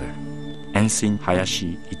 Mother. Ensign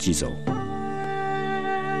Hayashi Ichizo.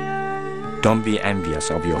 Don't be envious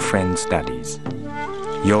of your friends' daddies.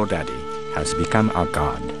 Your daddy has become a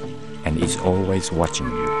god and is always watching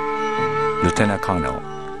you. Lieutenant Colonel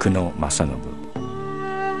Kuno Masanobu.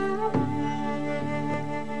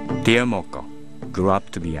 Dear Moko, grew up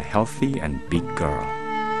to be a healthy and big girl.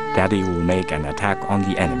 Daddy will make an attack on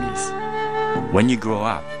the enemies. When you grow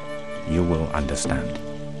up, you will understand.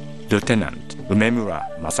 Lieutenant Umemura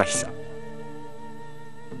Masahisa.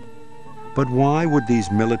 But why would these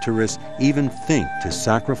militarists even think to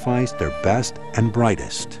sacrifice their best and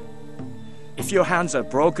brightest? If your hands are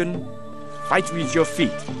broken, fight with your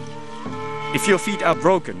feet. If your feet are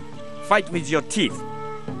broken, fight with your teeth.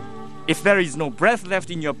 If there is no breath left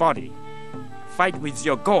in your body, fight with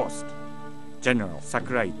your ghost. General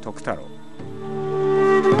Sakurai Tokutaro.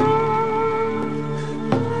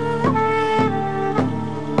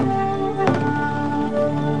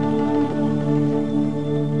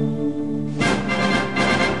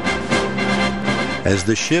 As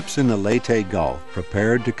the ships in the Leyte Gulf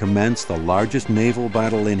prepared to commence the largest naval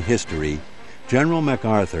battle in history, General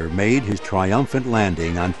MacArthur made his triumphant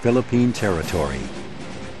landing on Philippine territory.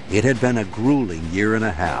 It had been a grueling year and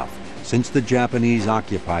a half since the Japanese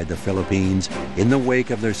occupied the Philippines in the wake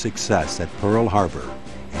of their success at Pearl Harbor,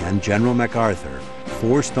 and General MacArthur,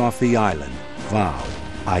 forced off the island, vowed,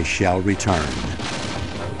 "I shall return."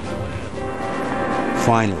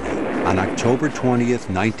 Finally, on October 20th,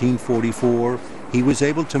 1944, he was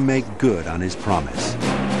able to make good on his promise.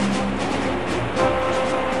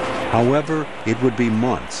 However, it would be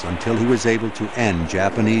months until he was able to end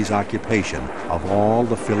Japanese occupation of all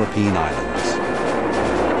the Philippine Islands.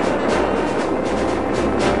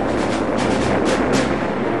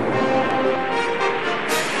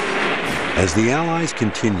 As the Allies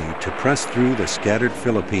continued to press through the scattered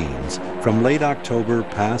Philippines from late October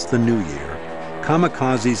past the New Year,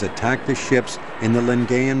 kamikazes attacked the ships in the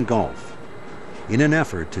Lingayen Gulf in an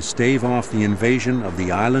effort to stave off the invasion of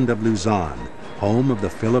the island of Luzon, home of the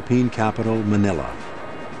Philippine capital, Manila.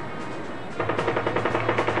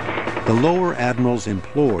 The lower admirals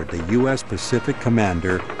implored the U.S. Pacific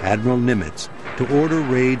commander, Admiral Nimitz, to order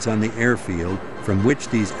raids on the airfield from which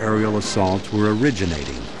these aerial assaults were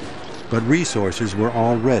originating, but resources were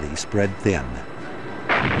already spread thin.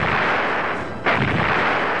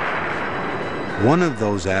 One of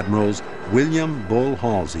those admirals, William Bull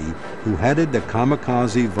Halsey, who headed the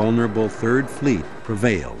kamikaze vulnerable Third Fleet,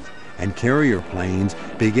 prevailed, and carrier planes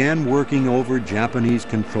began working over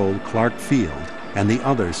Japanese-controlled Clark Field and the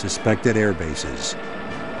other suspected air bases.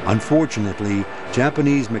 Unfortunately,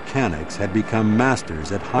 Japanese mechanics had become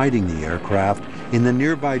masters at hiding the aircraft in the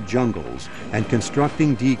nearby jungles and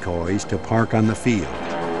constructing decoys to park on the field.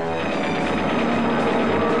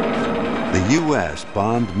 The U.S.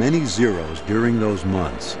 bombed many Zeros during those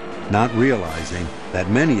months, not realizing that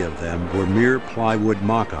many of them were mere plywood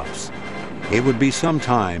mock-ups. It would be some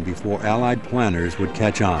time before Allied planners would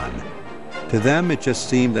catch on. To them, it just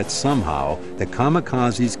seemed that somehow the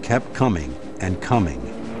kamikazes kept coming and coming,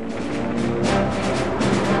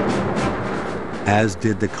 as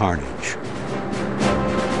did the carnage.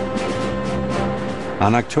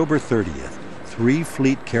 On October 30th, 3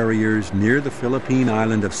 fleet carriers near the Philippine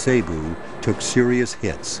island of Cebu took serious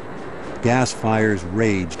hits. Gas fires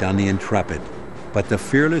raged on the Intrepid. but the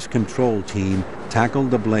fearless control team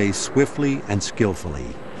tackled the blaze swiftly and skillfully.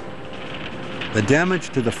 The damage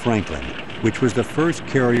to the Franklin, which was the first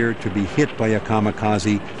carrier to be hit by a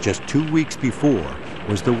kamikaze just 2 weeks before,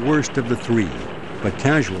 was the worst of the three, but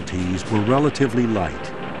casualties were relatively light.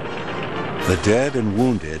 The dead and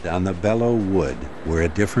wounded on the Belleau Wood were a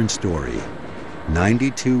different story.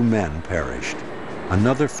 92 men perished.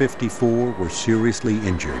 Another 54 were seriously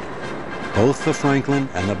injured. Both the Franklin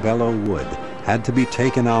and the Belleau Wood had to be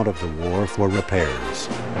taken out of the war for repairs.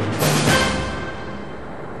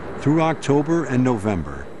 Through October and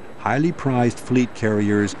November, highly prized fleet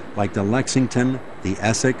carriers like the Lexington, the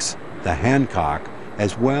Essex, the Hancock,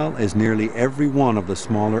 as well as nearly every one of the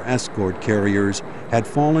smaller escort carriers had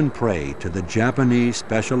fallen prey to the Japanese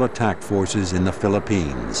Special Attack Forces in the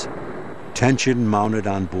Philippines. Tension mounted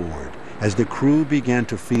on board as the crew began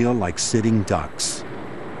to feel like sitting ducks.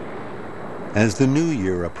 As the new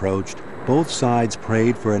year approached, both sides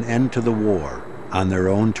prayed for an end to the war on their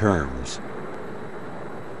own terms.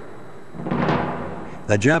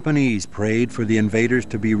 The Japanese prayed for the invaders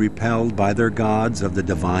to be repelled by their gods of the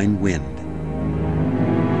divine wind.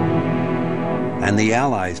 And the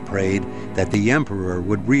Allies prayed that the Emperor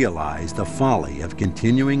would realize the folly of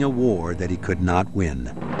continuing a war that he could not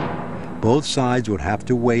win. Both sides would have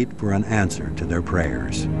to wait for an answer to their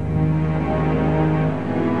prayers.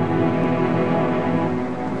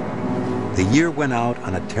 The year went out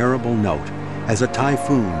on a terrible note as a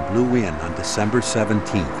typhoon blew in on December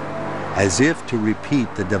 17th, as if to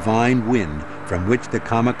repeat the divine wind from which the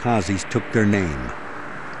kamikazes took their name.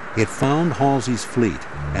 It found Halsey's fleet,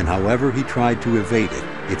 and however he tried to evade it,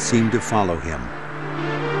 it seemed to follow him.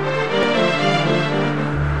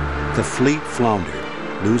 The fleet floundered,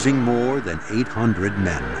 losing more than 800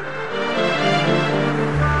 men.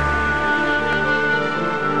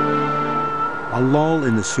 A lull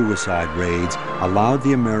in the suicide raids allowed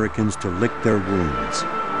the Americans to lick their wounds,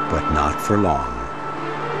 but not for long.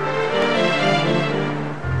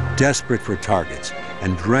 Desperate for targets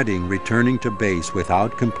and dreading returning to base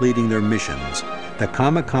without completing their missions, the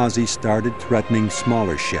kamikazes started threatening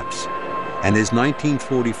smaller ships. And as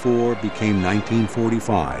 1944 became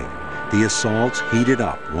 1945, the assaults heated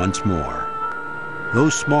up once more.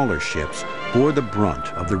 Those smaller ships bore the brunt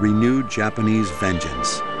of the renewed Japanese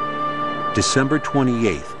vengeance. December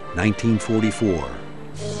 28, 1944.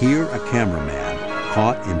 Here a cameraman,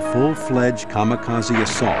 caught in full-fledged kamikaze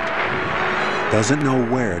assault, doesn't know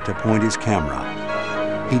where to point his camera.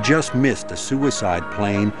 He just missed a suicide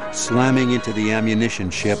plane slamming into the ammunition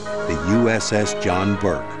ship, the USS John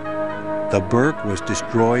Burke. The Burke was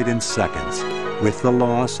destroyed in seconds, with the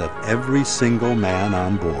loss of every single man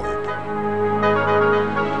on board.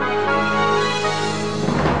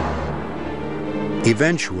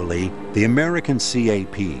 Eventually, the American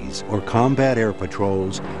CAPs, or Combat Air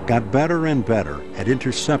Patrols, got better and better at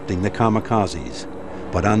intercepting the kamikazes.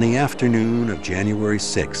 But on the afternoon of January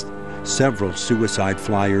 6th, several suicide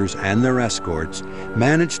flyers and their escorts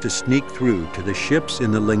managed to sneak through to the ships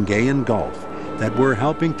in the Lingayen Gulf that were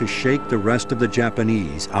helping to shake the rest of the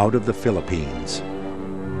Japanese out of the Philippines.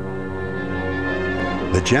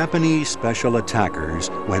 The Japanese special attackers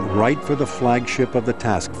went right for the flagship of the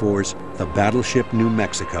task force, the battleship New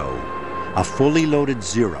Mexico. A fully loaded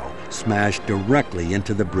Zero smashed directly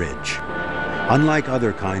into the bridge. Unlike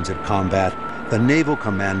other kinds of combat, the naval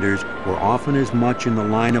commanders were often as much in the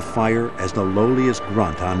line of fire as the lowliest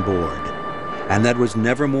grunt on board. And that was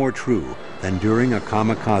never more true than during a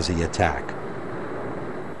kamikaze attack.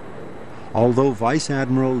 Although Vice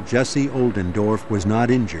Admiral Jesse Oldendorf was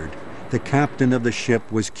not injured, the captain of the ship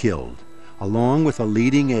was killed, along with a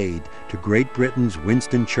leading aide to Great Britain's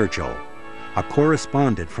Winston Churchill. A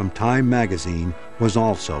correspondent from Time magazine was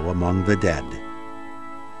also among the dead.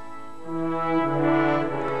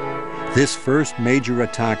 This first major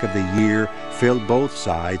attack of the year filled both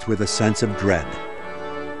sides with a sense of dread.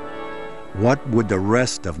 What would the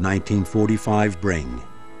rest of 1945 bring?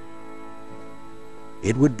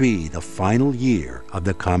 It would be the final year of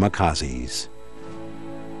the kamikazes.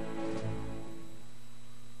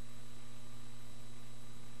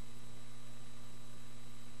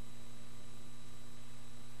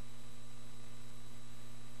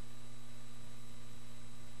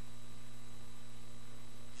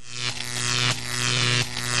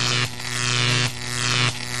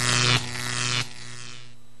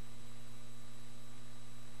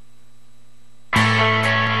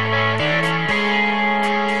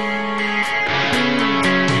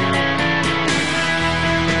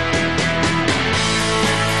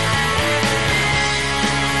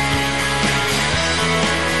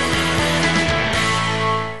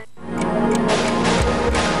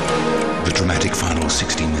 The dramatic final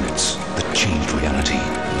 60 minutes that changed reality.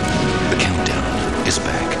 The countdown is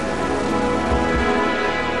back.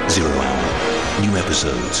 0 Hour. New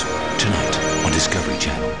episodes tonight on Discovery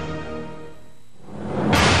Channel.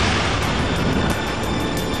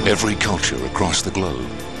 Every culture across the globe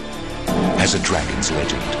has a dragon's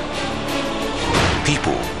legend.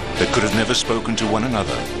 People that could have never spoken to one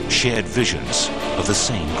another shared visions of the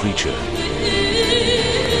same creature.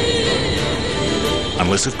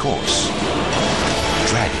 Unless, of course,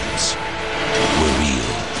 dragons were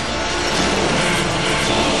real.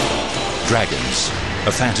 Dragons,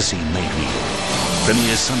 a fantasy made real.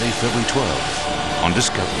 Premieres Sunday, February 12th on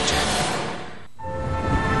Discovery Channel.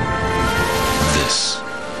 This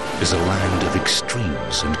is a land of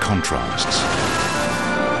extremes and contrasts.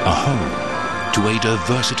 A home to a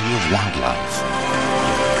diversity of wildlife,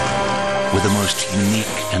 where the most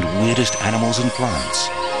unique and weirdest animals and plants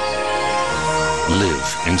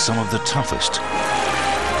live in some of the toughest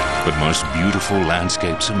but most beautiful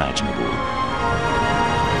landscapes imaginable.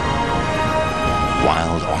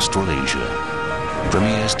 Wild Australasia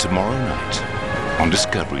premieres tomorrow night on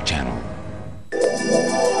Discovery Channel.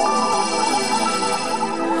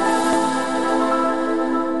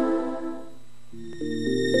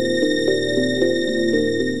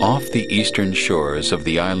 Off the eastern shores of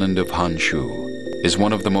the island of Honshu is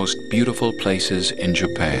one of the most beautiful places in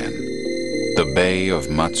Japan, the Bay of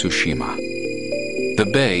Matsushima. The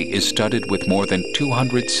bay is studded with more than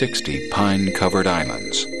 260 pine-covered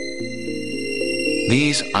islands.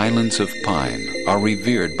 These islands of pine are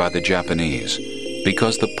revered by the Japanese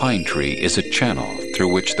because the pine tree is a channel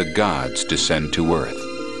through which the gods descend to earth.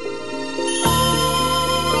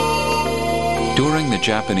 During the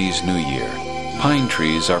Japanese New Year, pine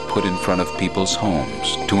trees are put in front of people's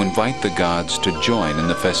homes to invite the gods to join in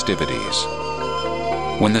the festivities.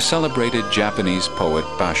 When the celebrated Japanese poet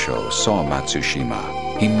Basho saw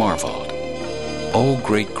Matsushima, he marveled, "O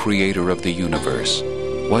great creator of the universe,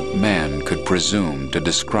 what man could presume to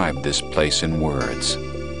describe this place in words?"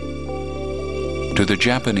 To the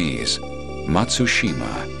Japanese,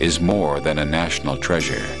 Matsushima is more than a national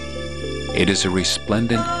treasure. It is a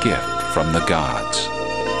resplendent gift from the gods.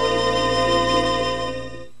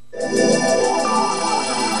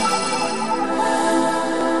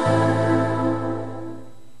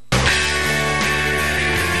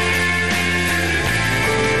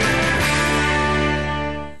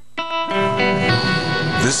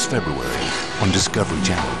 This February on Discovery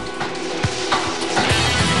Channel.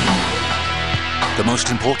 The most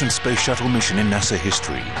important space shuttle mission in NASA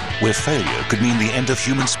history, where failure could mean the end of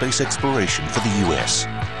human space exploration for the US.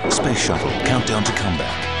 Space Shuttle Countdown to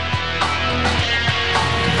Comeback.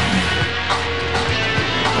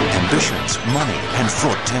 Ambitions, money, and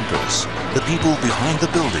fraught tempers. The people behind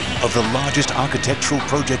the building of the largest architectural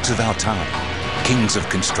projects of our time. Kings of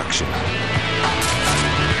Construction.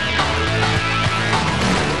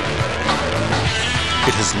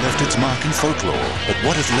 It has left its mark in folklore, but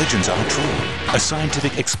what if legends are true? A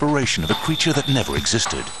scientific exploration of a creature that never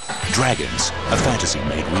existed. Dragons, a fantasy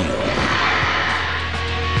made real.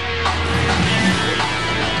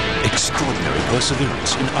 Extraordinary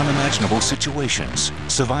perseverance in unimaginable situations.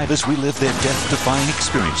 Survivors relive their death-defying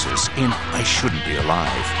experiences in I Shouldn't Be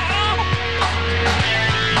Alive.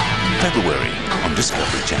 February on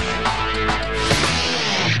Discovery Channel.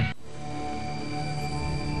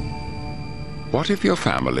 What if your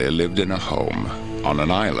family lived in a home on an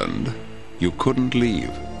island you couldn't leave?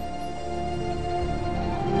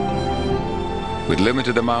 With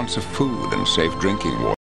limited amounts of food and safe drinking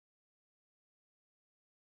water.